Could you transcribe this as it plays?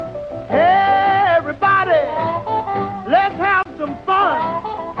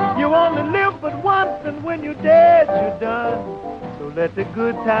Let the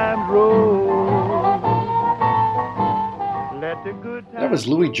good times roll. Let the good times. That was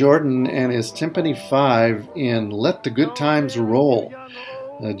Louis Jordan and his Timpani 5 in Let the Good Times Roll,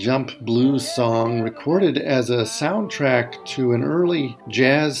 a jump blues song recorded as a soundtrack to an early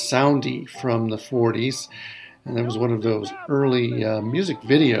jazz soundie from the 40s. And it was one of those early music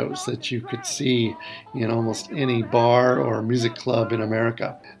videos that you could see in almost any bar or music club in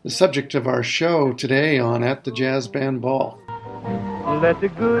America. The subject of our show today on At the Jazz Band Ball. Let the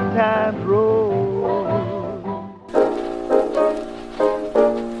good times roll.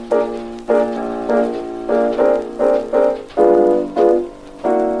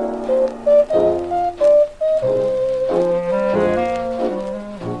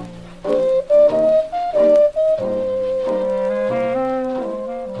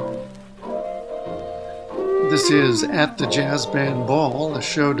 This is At the Jazz Band Ball, a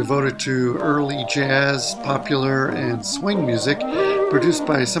show devoted to early jazz, popular, and swing music, produced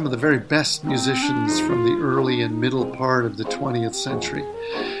by some of the very best musicians from the early and middle part of the 20th century.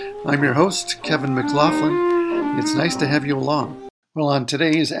 I'm your host, Kevin McLaughlin. It's nice to have you along. Well, on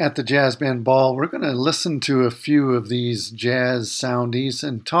today's At the Jazz Band Ball, we're going to listen to a few of these jazz soundies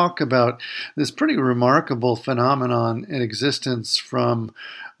and talk about this pretty remarkable phenomenon in existence from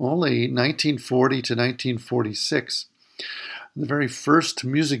only 1940 to 1946. The very first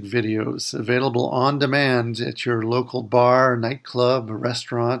music videos available on demand at your local bar, nightclub,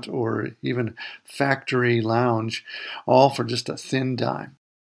 restaurant, or even factory lounge, all for just a thin dime.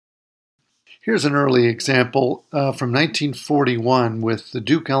 Here's an early example from 1941 with the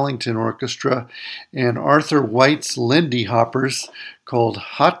Duke Ellington Orchestra and Arthur White's Lindy Hoppers called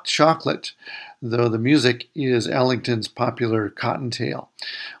Hot Chocolate, though the music is Ellington's popular Cottontail.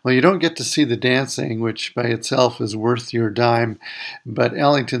 Well, you don't get to see the dancing, which by itself is worth your dime, but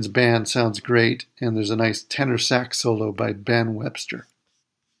Ellington's band sounds great, and there's a nice tenor sax solo by Ben Webster.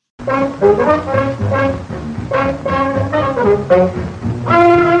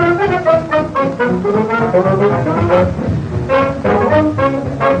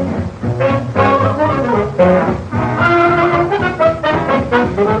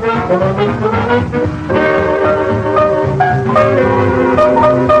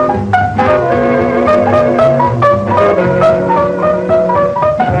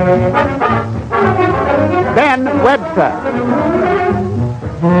 Ben Webster.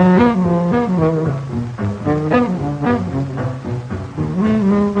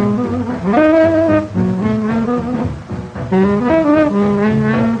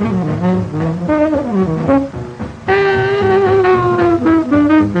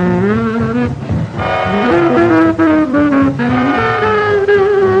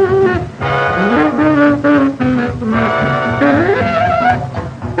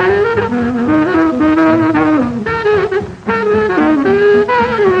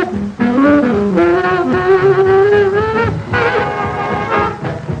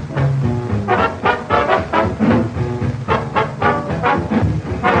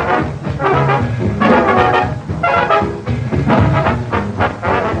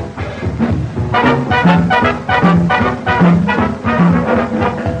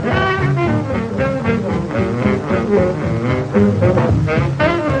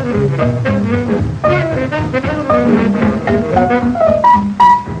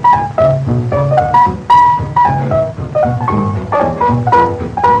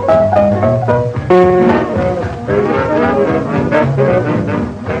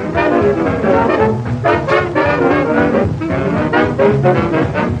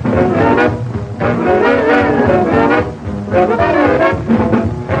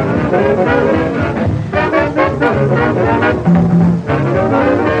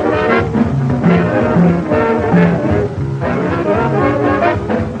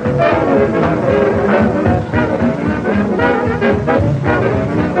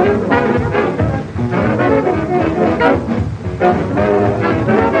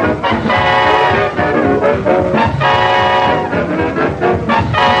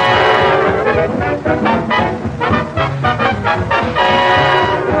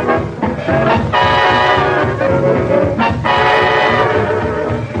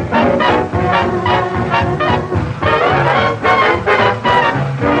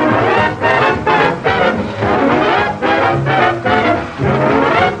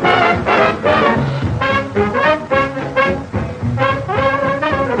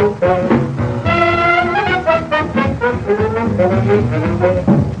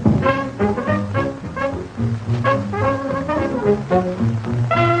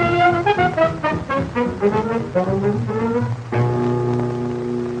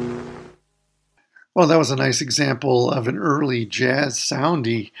 that was a nice example of an early jazz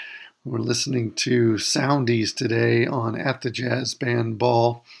soundie. We're listening to Soundies today on At the Jazz Band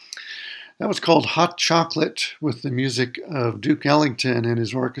Ball. That was called Hot Chocolate, with the music of Duke Ellington and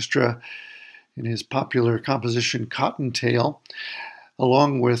his orchestra in his popular composition Cottontail,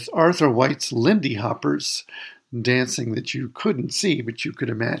 along with Arthur White's Lindy Hoppers, dancing that you couldn't see but you could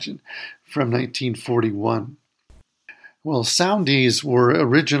imagine, from 1941. Well, soundies were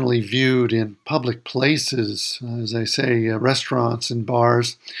originally viewed in public places, as I say, restaurants and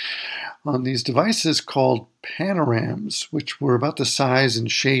bars, on these devices called panorams, which were about the size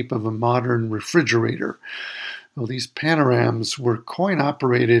and shape of a modern refrigerator. Well, these panorams were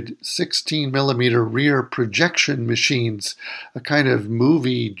coin-operated 16-millimeter rear projection machines, a kind of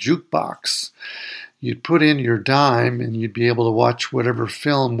movie jukebox. You'd put in your dime and you'd be able to watch whatever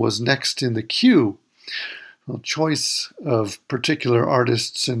film was next in the queue. Well, choice of particular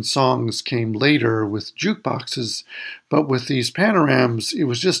artists and songs came later with jukeboxes, but with these panorams, it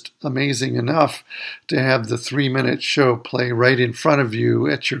was just amazing enough to have the 3-minute show play right in front of you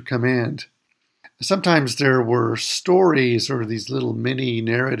at your command. Sometimes there were stories or these little mini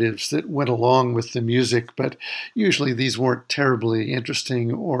narratives that went along with the music, but usually these weren't terribly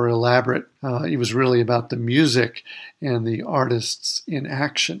interesting or elaborate. It was really about the music and the artists in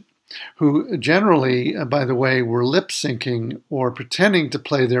action, who generally, by the way, were lip-syncing or pretending to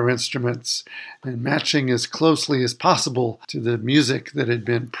play their instruments and matching as closely as possible to the music that had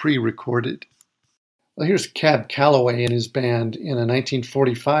been pre-recorded. Well, here's Cab Calloway and his band in a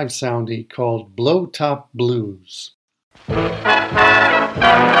 1945 soundie called Blow Top Blues.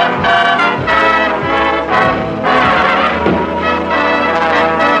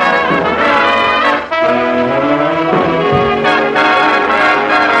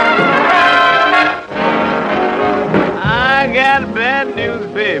 Bad news,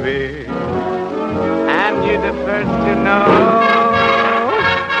 baby, and you're the first to know.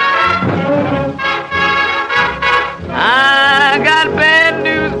 I got bad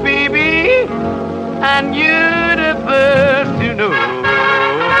news, baby, and you're the first to know.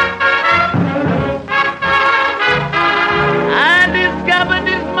 I discovered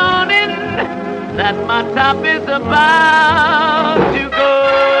this morning that my top is about to go.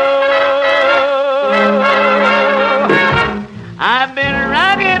 I've been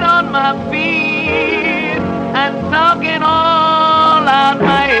rocking on my feet and talking all out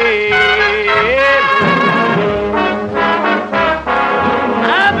my head.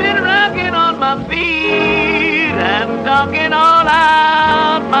 I've been rocking on my feet and talking all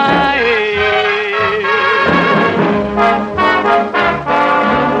out my head.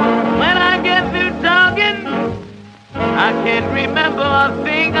 When I get through talking, I can't remember a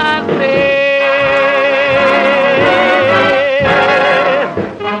thing I said.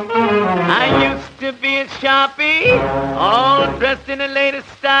 Sharpie, all dressed in the latest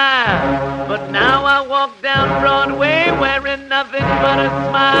style, but now I walk down Broadway wearing nothing but a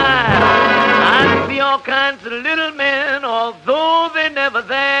smile. I see all kinds of little men, although they're never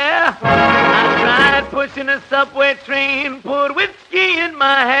there. I tried pushing a subway train, put whiskey in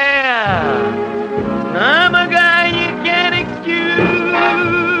my hair. I'm a guy you can't excuse.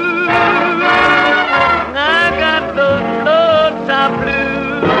 I got those low-top blues.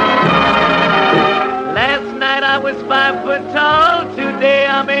 Last night I was 5 foot tall, today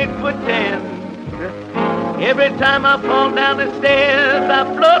I'm 8'10". Every time I fall down the stairs, I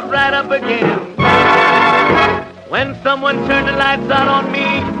float right up again. When someone turned the lights out on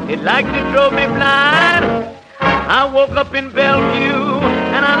me, it like it drove me blind. I woke up in Bellevue,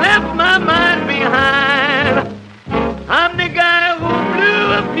 and I left my mind behind. I'm the guy who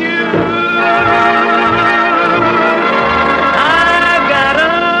blew a fuse.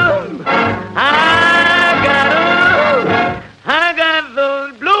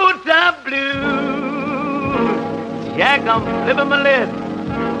 Jack, I'm flipping my lid,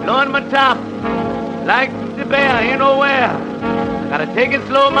 blowing my top, like the bear ain't nowhere. I gotta take it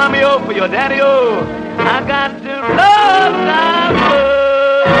slow, mommy-o, for your daddy-o. I got to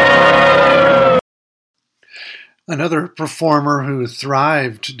blow. Another performer who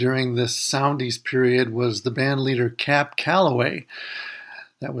thrived during this soundies period was the band leader Cab Calloway.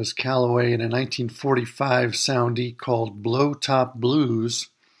 That was Calloway in a 1945 soundie called Blow Top Blues.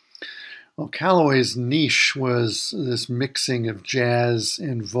 Well, Calloway's niche was this mixing of jazz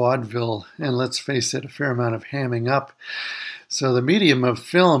and vaudeville, and let's face it, a fair amount of hamming up. So the medium of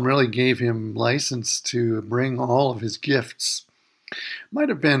film really gave him license to bring all of his gifts. Might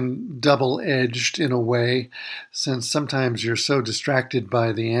have been double-edged in a way, since sometimes you're so distracted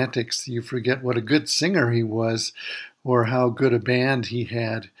by the antics you forget what a good singer he was or how good a band he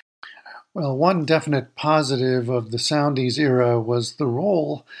had. Well, one definite positive of the Soundies era was the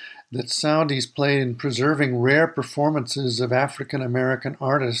role that Soundies played in preserving rare performances of African American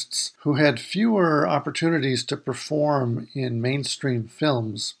artists who had fewer opportunities to perform in mainstream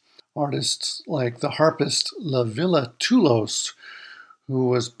films. Artists like the harpist La Villa Toulos, who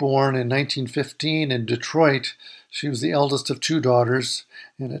was born in 1915 in Detroit. She was the eldest of two daughters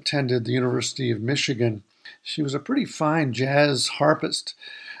and attended the University of Michigan. She was a pretty fine jazz harpist.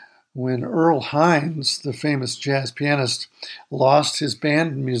 When Earl Hines, the famous jazz pianist, lost his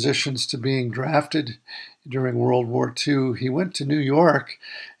band musicians to being drafted during World War II, he went to New York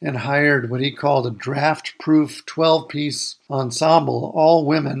and hired what he called a draft-proof 12-piece ensemble, all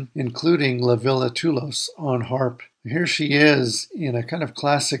women, including La Villa Toulos on harp. Here she is in a kind of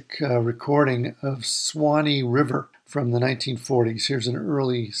classic recording of Swanee River from the 1940s. Here's an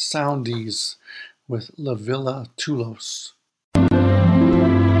early Soundies with La Villa Toulos.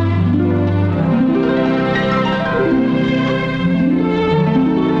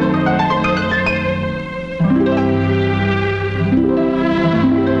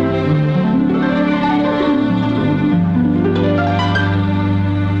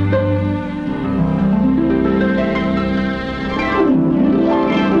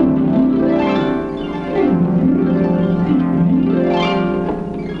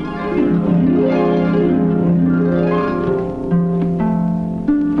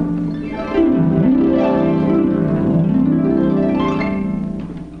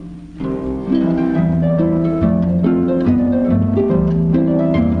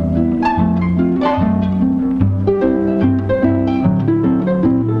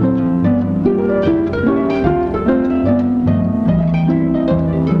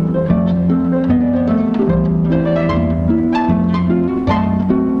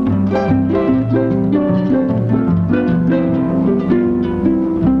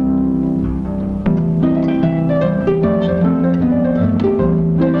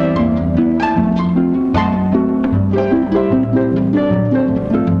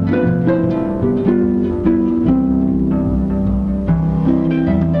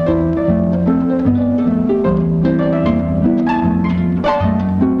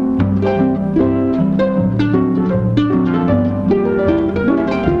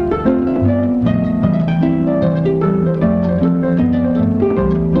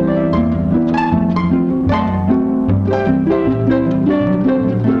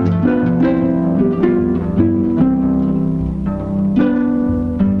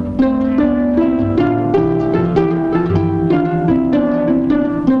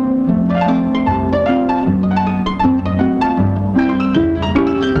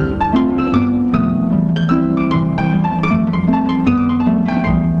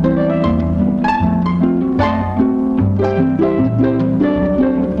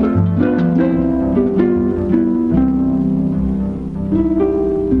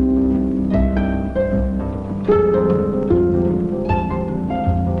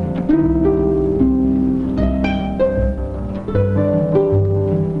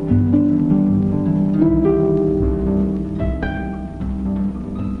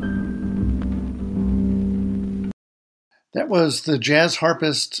 That was the jazz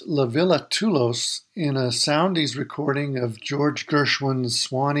harpist La Villa Toulos in a Soundies recording of George Gershwin's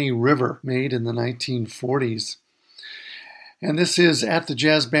Swanee River, made in the 1940s. And this is At the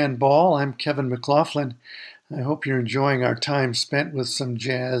Jazz Band Ball. I'm Kevin McLaughlin. I hope you're enjoying our time spent with some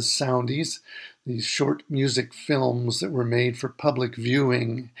jazz Soundies, these short music films that were made for public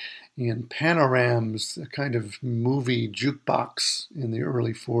viewing in panorams, a kind of movie jukebox in the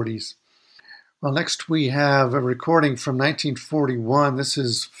early 40s. Well, next we have a recording from 1941. This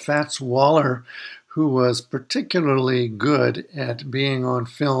is Fats Waller, who was particularly good at being on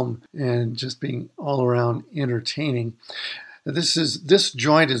film and just being all around entertaining. This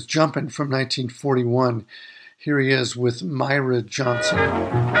joint is Jumpin' from 1941. Here he is with Myra Johnson.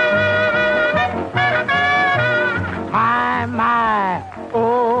 My,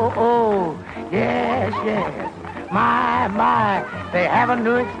 oh, yes, my, they have a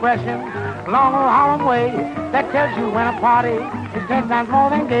new expression along the Harlem way that tells you when a party is 10 times more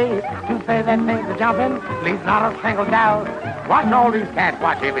than gay. To say that things are jumping leaves not a single doubt. Watch all these cats,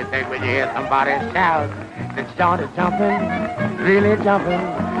 watch everything when you hear somebody shout. This joint is jumping, really jumping.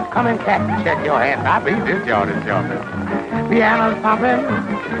 Come and catch and shake your hands. I believe this joint is jumping. Piano's pumping,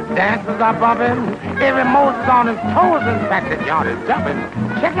 dancers are bumping. Every Moses on his toes, in fact, the joint is jumping.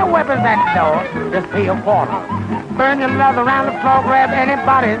 Check your weapons at the door, just pay a quarter. Burn your leather around the floor, grab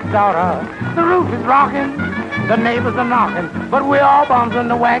anybody's daughter. The roof is rocking, the neighbors are knocking, but we're all bums when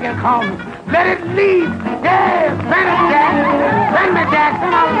the wagon comes. Let it lead. Yeah, send it, Jack. Send me,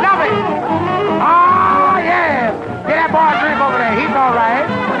 Jackson. I love it. Oh, yeah. Get that boy a drink over there. He's all right.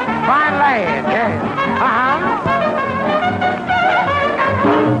 Fine lad, yeah.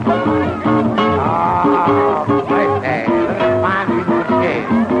 Oh, birthday. Fine music, yeah.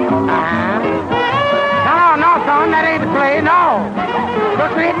 No, son, that ain't the play, no.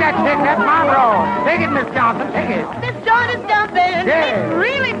 Just hit that chick, that's my role. Take it, Miss Johnson, take it. This joint is jumping. Yeah. It's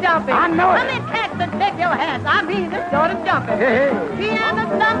really jumping. I know it. How many cats that take your hats? I mean, this joint is jumping. Yeah. Piano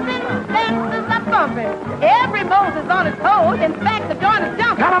thumping, dancers are bumping. Every Moses on his toes. In fact, the joint is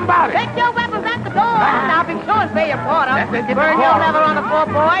jumping. Tell 'em about it. Take your weapons at the door. Now be sure and pay your quarter. That's it, get Burn the your quarter. leather on the floor,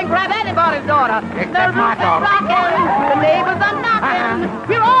 boy, and grab anybody's daughter. Except my roof is daughter. rocking. The neighbors are knocking.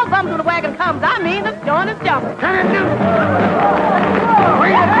 We're all bums when the wagon comes. I mean, this joint is jumping. Turn it loose.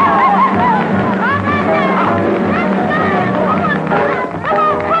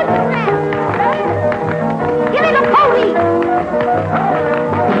 Give me the pony!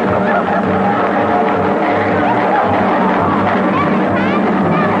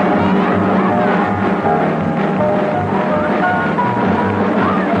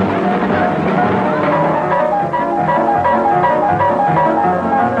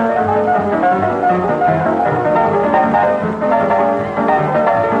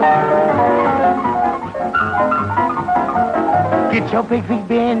 Get your big feet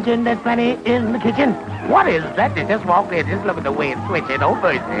binging, there's plenty in the kitchen. What is that? They just walked in. Just look at the way it's switching. Oh,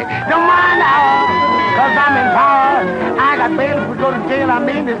 mercy. Don't mind now, because I'm in power. I got bail for go to jail. I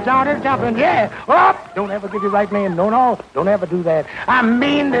mean, this joint is jumping. Yeah. Oh, don't ever give your right name. No. Don't ever do that. I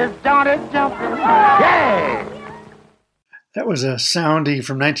mean, this joint is jumping. Yeah. That was a soundie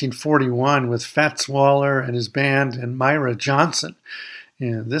from 1941 with Fats Waller and his band and Myra Johnson.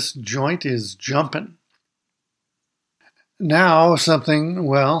 And this joint is jumping. Now, something,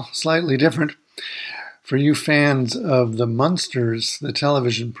 well, slightly different. For you fans of The Munsters, the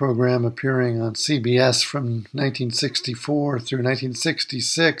television program appearing on CBS from 1964 through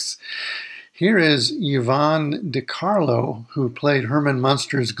 1966, here is Yvonne DiCarlo, who played Herman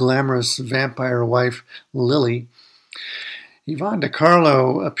Munster's glamorous vampire wife, Lily. Yvonne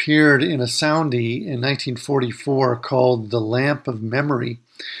DiCarlo appeared in a soundie in 1944 called The Lamp of Memory.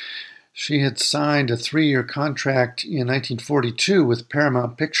 She had signed a 3-year contract in 1942 with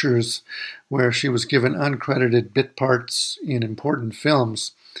Paramount Pictures, where she was given uncredited bit parts in important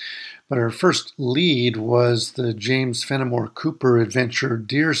films. But her first lead was the James Fenimore Cooper adventure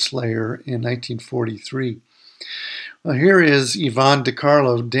Deerslayer in 1943. Well, here is Yvonne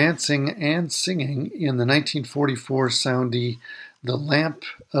DiCarlo dancing and singing in the 1944 soundie The Lamp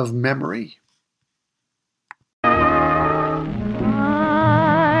of Memory.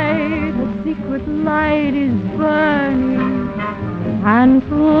 Secret light is burning, and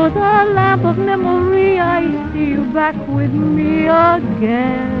through the lamp of memory I see you back with me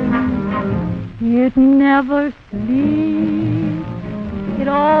again. It never sleeps, it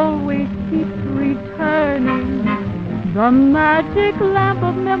always keeps returning. The magic lamp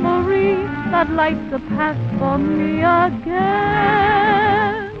of memory that lights the past for me again.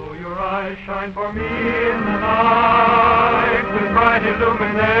 Your eyes shine for me in the night with bright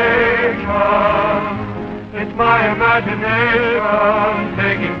illumination. It's my imagination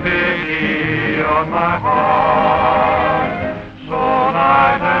taking pity on my heart. So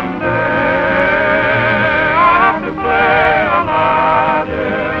night and day I have to play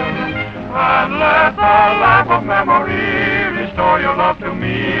Aladdin and let the lamp of memory restore your love to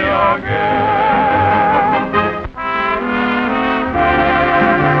me again.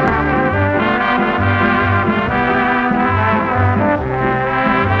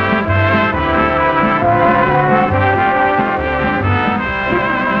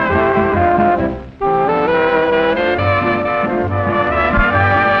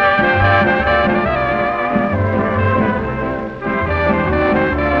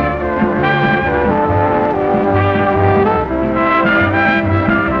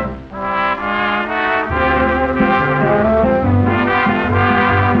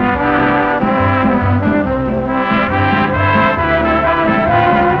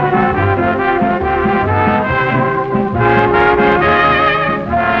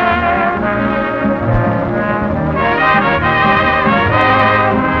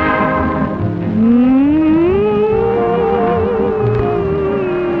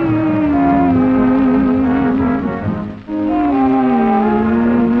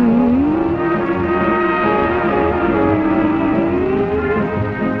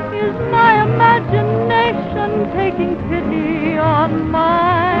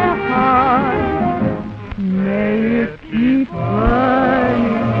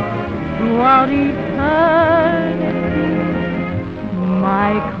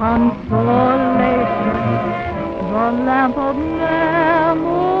 consolation, the lamp of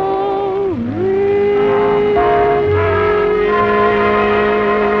memory.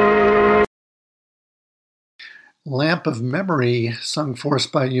 Lamp of Memory, sung for us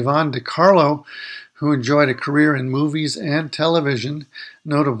by Yvonne DiCarlo, who enjoyed a career in movies and television,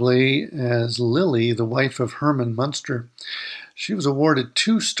 notably as Lily, the wife of Herman Munster. She was awarded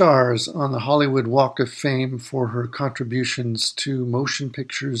 2 stars on the Hollywood Walk of Fame for her contributions to motion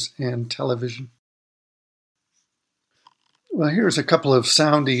pictures and television. Well, here's a couple of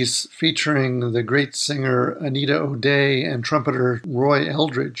soundies featuring the great singer Anita O'Day and trumpeter Roy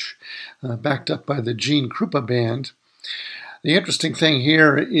Eldridge, backed up by the Gene Krupa Band. The interesting thing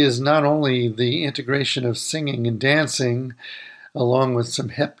here is not only the integration of singing and dancing, along with some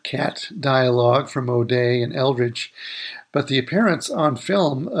hep cat dialogue from O'Day and Eldridge, but the appearance on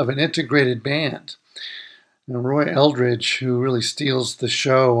film of an integrated band. Now, Roy Eldridge, who really steals the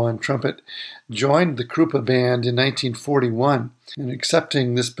show on trumpet, joined the Krupa Band in 1941. And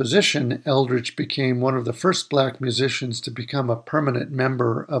accepting this position, Eldridge became one of the first black musicians to become a permanent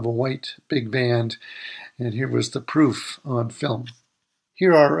member of a white big band. And here was the proof on film.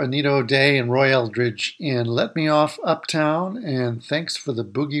 Here are Anita O'Day and Roy Eldridge in Let Me Off Uptown and Thanks for the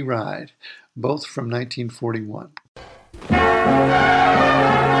Boogie Ride, both from 1941.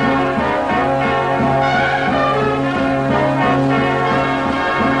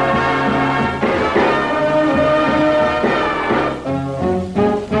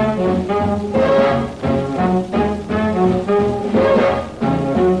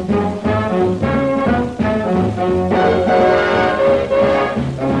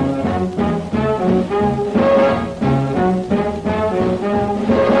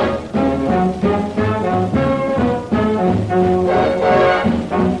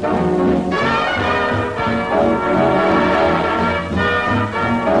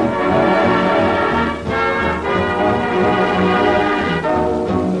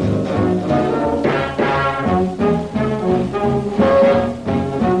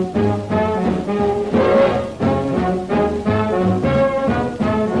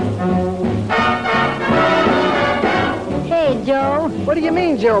 What do you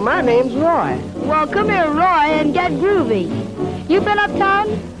mean, Joe? My name's Roy. Well, come here, Roy, and get groovy. You been uptown?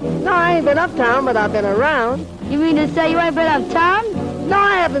 No, I ain't been uptown, but I've been around. You mean to say you ain't been uptown? No,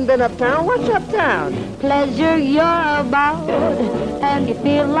 I haven't been uptown. What's uptown? Pleasure you're about, and you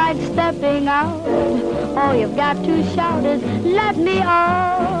feel like stepping out. All you've got to shout is, let me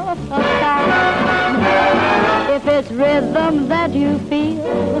off uptown. If it's rhythm that you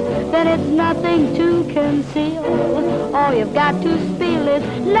feel, then it's nothing to conceal. All you've got to spiel is,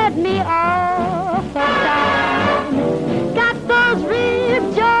 let me off uptown. Got those rib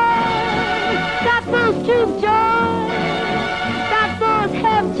joints, got those tube joints, got those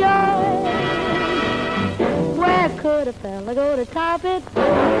hip joints. Where could a fella go to top it?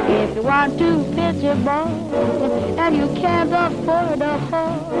 If you want to pitch a ball and you can't afford a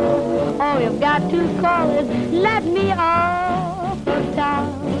hole, all you've got to call is, let me off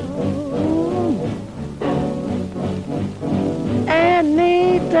uptown.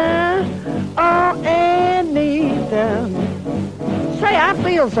 Anita, oh Anita. Say, I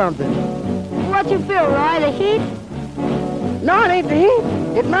feel something. What you feel, Roy? The heat? No, it ain't the heat.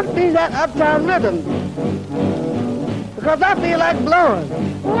 It must be that uptown rhythm. Because I feel like blowing.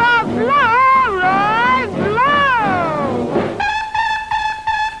 Well, blow, Roy, blow!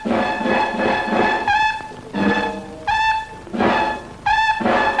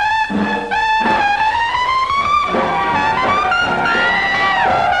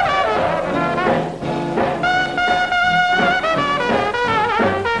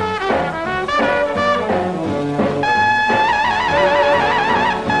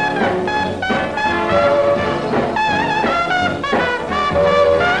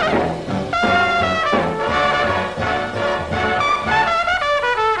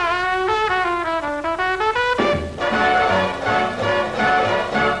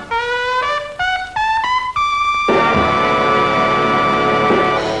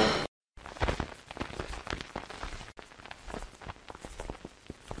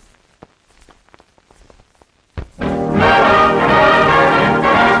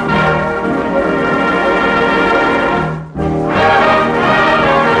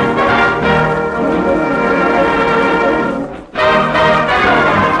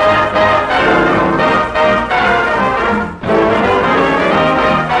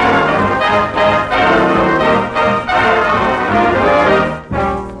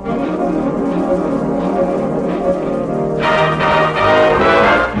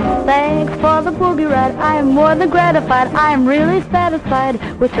 ride. I'm more than gratified. I'm really satisfied,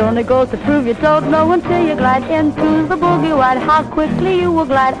 which only goes to prove you don't know until you glide into the boogie ride. How quickly you will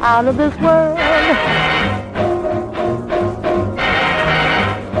glide out of this world.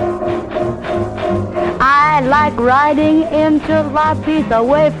 I like riding in jalopies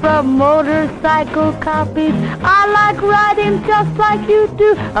away from motorcycle copies. I like riding just like you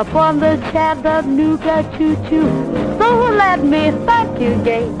do upon the Chattanooga choo-choo. So let me thank you,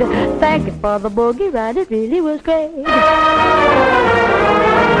 Gabe. Thank you for the boogie ride. It really was great.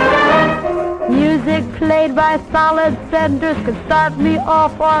 Music played by solid senders could start me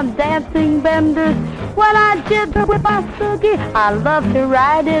off on dancing benders. When I jiggle with my boogie, I love to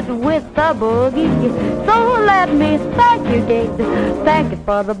ride it with the boogie. So let me thank you, Gabe. Thank you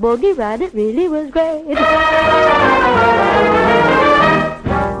for the boogie ride. It really was great.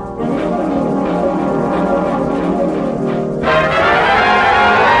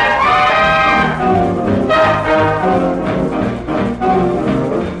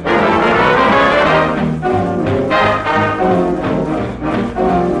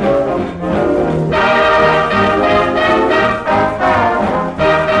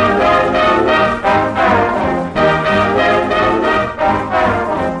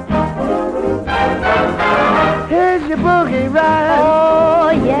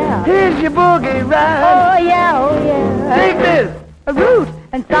 Boogie ride. Oh yeah, oh yeah. Take this. A root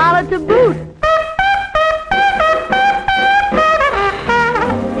and solid to boot.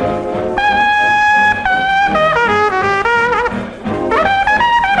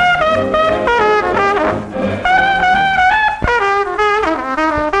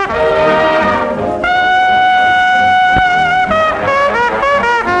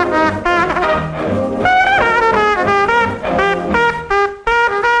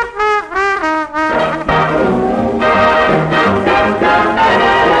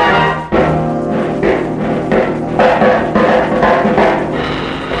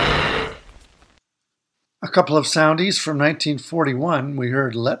 A couple of soundies from 1941. We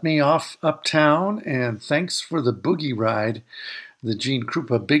heard Let Me Off Uptown and Thanks for the Boogie Ride, the Gene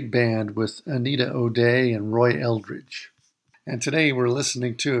Krupa Big Band with Anita O'Day and Roy Eldridge. And today we're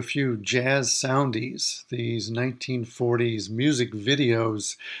listening to a few jazz soundies, these 1940s music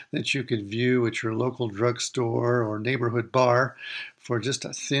videos that you could view at your local drugstore or neighborhood bar for just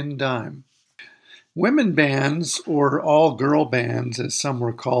a thin dime. Women bands, or all-girl bands as some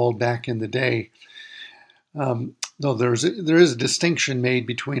were called back in the day, though there is a distinction made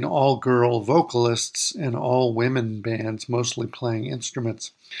between all-girl vocalists and all-women bands, mostly playing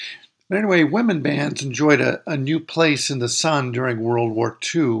instruments. But anyway, women bands enjoyed a new place in the sun during World War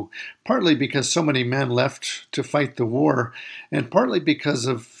II, partly because so many men left to fight the war, and partly because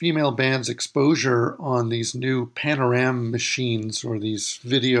of female bands' exposure on these new panorama machines, or these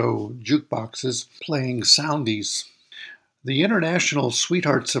video jukeboxes, playing Soundies. The International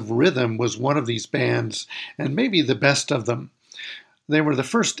Sweethearts of Rhythm was one of these bands, and maybe the best of them. They were the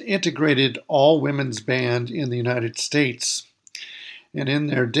first integrated all-women's band in the United States. And in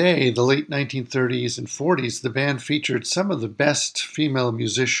their day, the late 1930s and 40s, the band featured some of the best female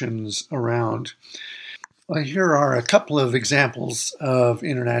musicians around. Well, here are a couple of examples of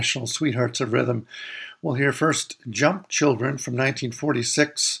International Sweethearts of Rhythm. We'll hear first Jump Children from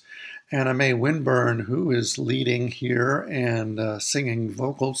 1946, Anna Mae Winburn, who is leading here and singing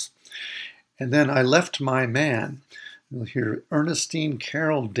vocals. And then I Left My Man. We'll hear Ernestine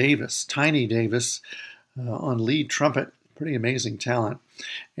Carroll Davis, Tiny Davis, on lead trumpet. Pretty amazing talent.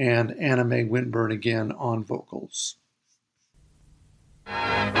 And Anna Mae Winburn again on vocals.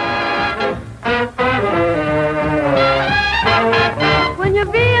 When you're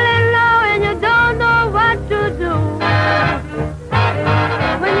feeling low and you don't know what to do.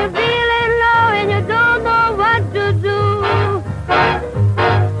 When you're feeling low and you don't know what to do.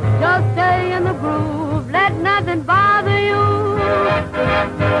 Just stay in the groove, let nothing bother you.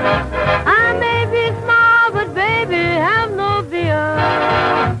 I may be small, but baby, have no fear.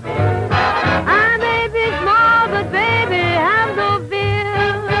 I may be small, but baby, have no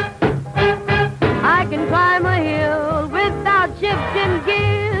fear. I can climb a hill without shifting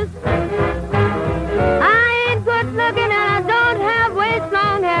gears. I ain't good looking and I don't have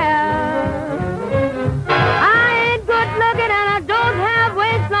waist-long hair. I ain't good looking and I don't have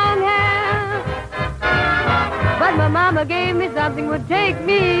waist-long hair. But my mama gave me something would take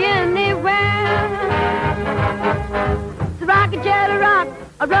me anywhere. It's a rockin' chair rock,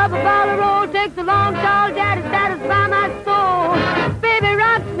 a rubber ball of roll, takes a long tall daddy, satisfy my soul. Baby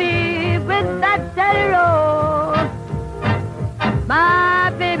rocks me with that steady roll.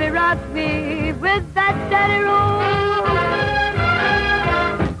 My baby rocks me with that steady roll.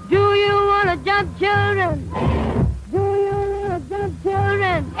 Do you wanna jump, children?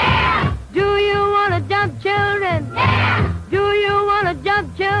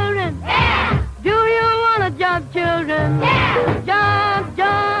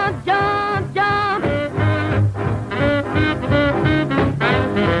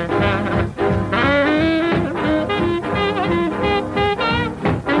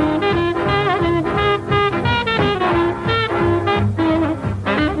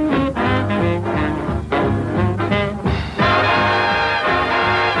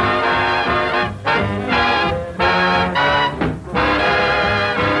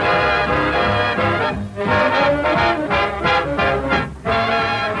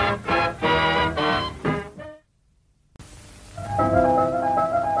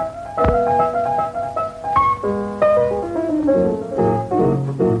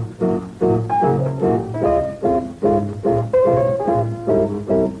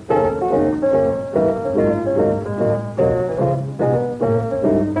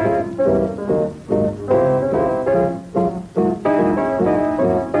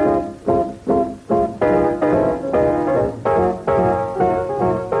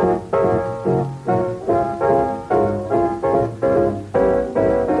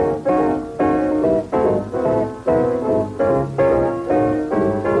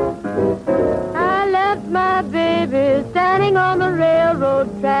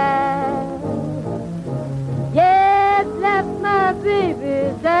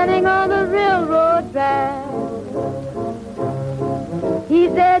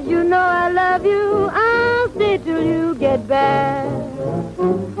 know I love you, I'll stay till you get back.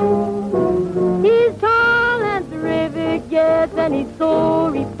 He's tall and terrific, yes, and he's so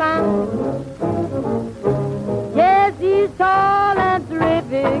refined. Yes, he's tall and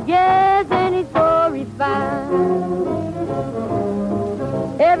terrific, yes, and he's so refined.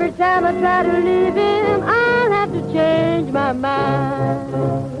 Every time I try to leave him, I'll have to change my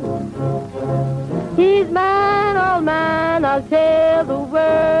mind. He's mine, all mine, I'll tell the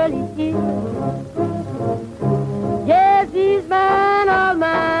world he is. Yes, he's mine, all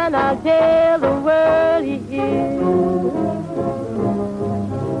mine, I'll tell the world he is.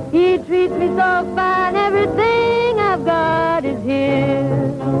 He treats me so fine, everything I've got is his.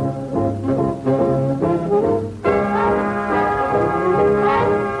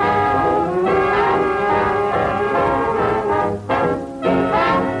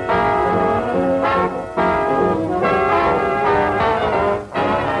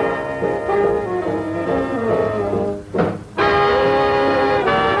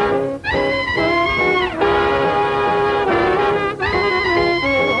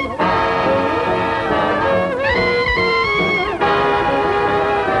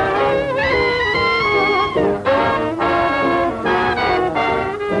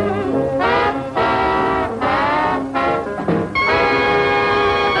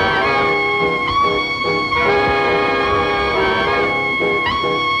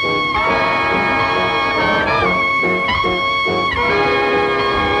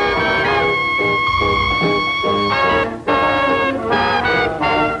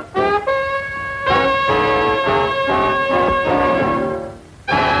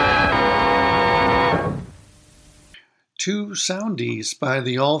 Two Soundies by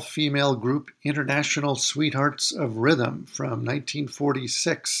the all-female group International Sweethearts of Rhythm from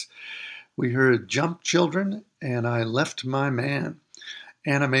 1946. We heard Jump Children and I Left My Man.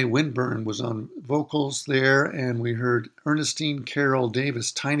 Anna Mae Winburn was on vocals there, and we heard Ernestine Carol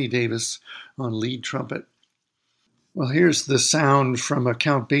Davis, Tiny Davis, on lead trumpet. Well, here's the sound from a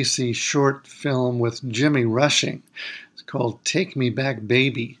Count Basie short film with Jimmy Rushing. It's called Take Me Back,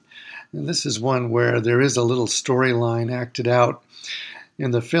 Baby. And this is one where there is a little storyline acted out.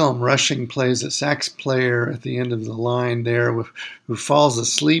 In the film, Rushing plays a sax player at the end of the line there who falls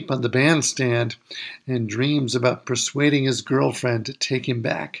asleep on the bandstand and dreams about persuading his girlfriend to take him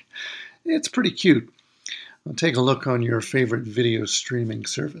back. It's pretty cute. Well, take a look on your favorite video streaming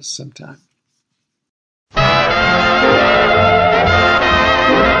service sometime.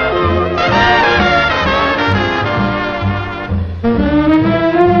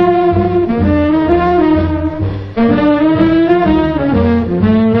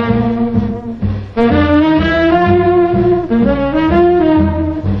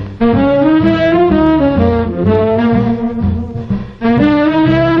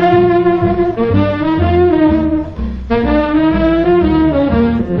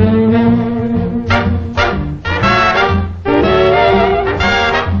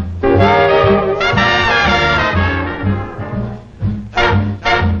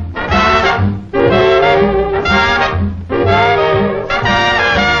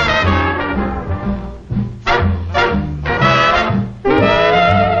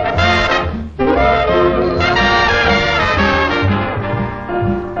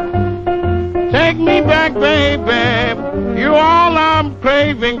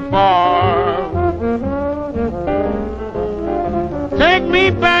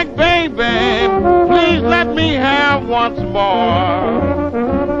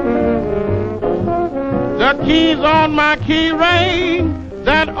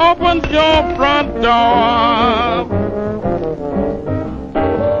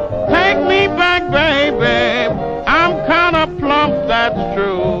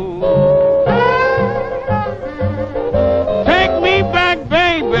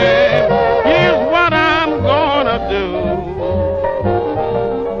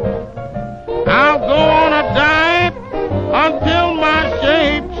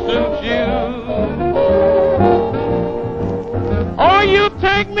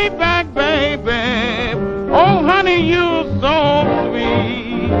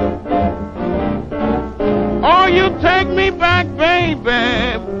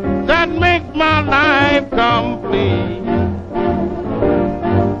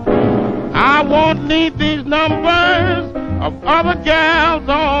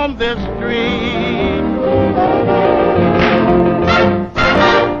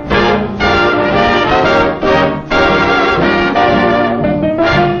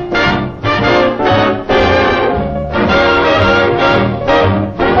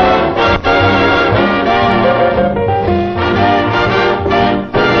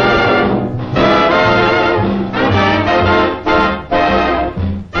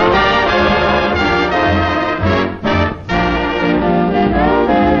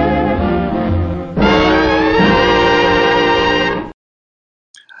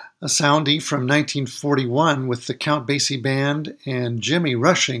 Soundie from 1941 with the Count Basie Band and Jimmy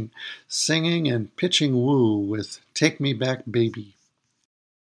Rushing singing and pitching woo with Take Me Back Baby.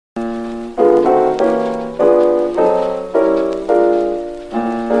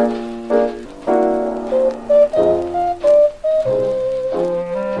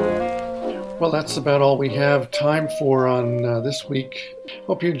 Well, that's about all we have time for on this week.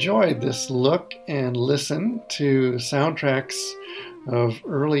 Hope you enjoyed this look and listen to soundtracks of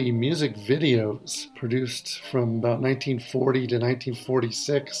early music videos produced from about 1940 to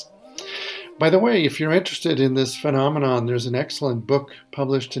 1946. By the way, if you're interested in this phenomenon, there's an excellent book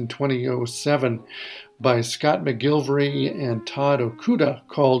published in 2007 by Scott McGilvery and Todd Okuda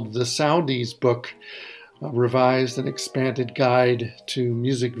called The Soundies Book, a revised and expanded guide to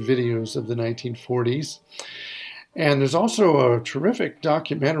music videos of the 1940s. And there's also a terrific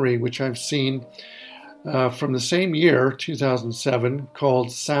documentary, which I've seen from the same year, 2007, called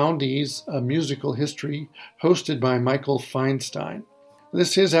Soundies, A Musical History, hosted by Michael Feinstein.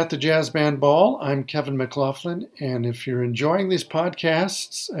 This is At the Jazz Band Ball. I'm Kevin McLaughlin, and if you're enjoying these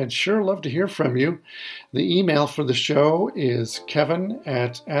podcasts, I'd sure love to hear from you. The email for the show is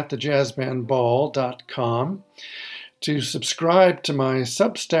kevin@thejazzbandball.com. To subscribe to my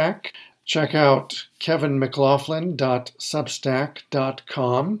Substack, check out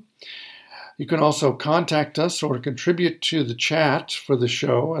kevinmclaughlin.substack.com. You can also contact us or contribute to the chat for the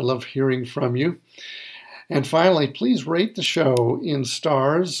show. I love hearing from you. And finally, please rate the show in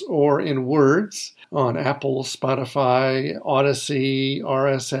stars or in words on Apple, Spotify, Odyssey,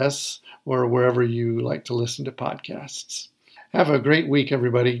 RSS, or wherever you like to listen to podcasts. Have a great week,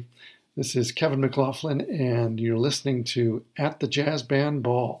 everybody. This is Kevin McLaughlin, and you're listening to At the Jazz Band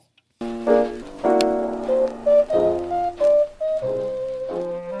Ball.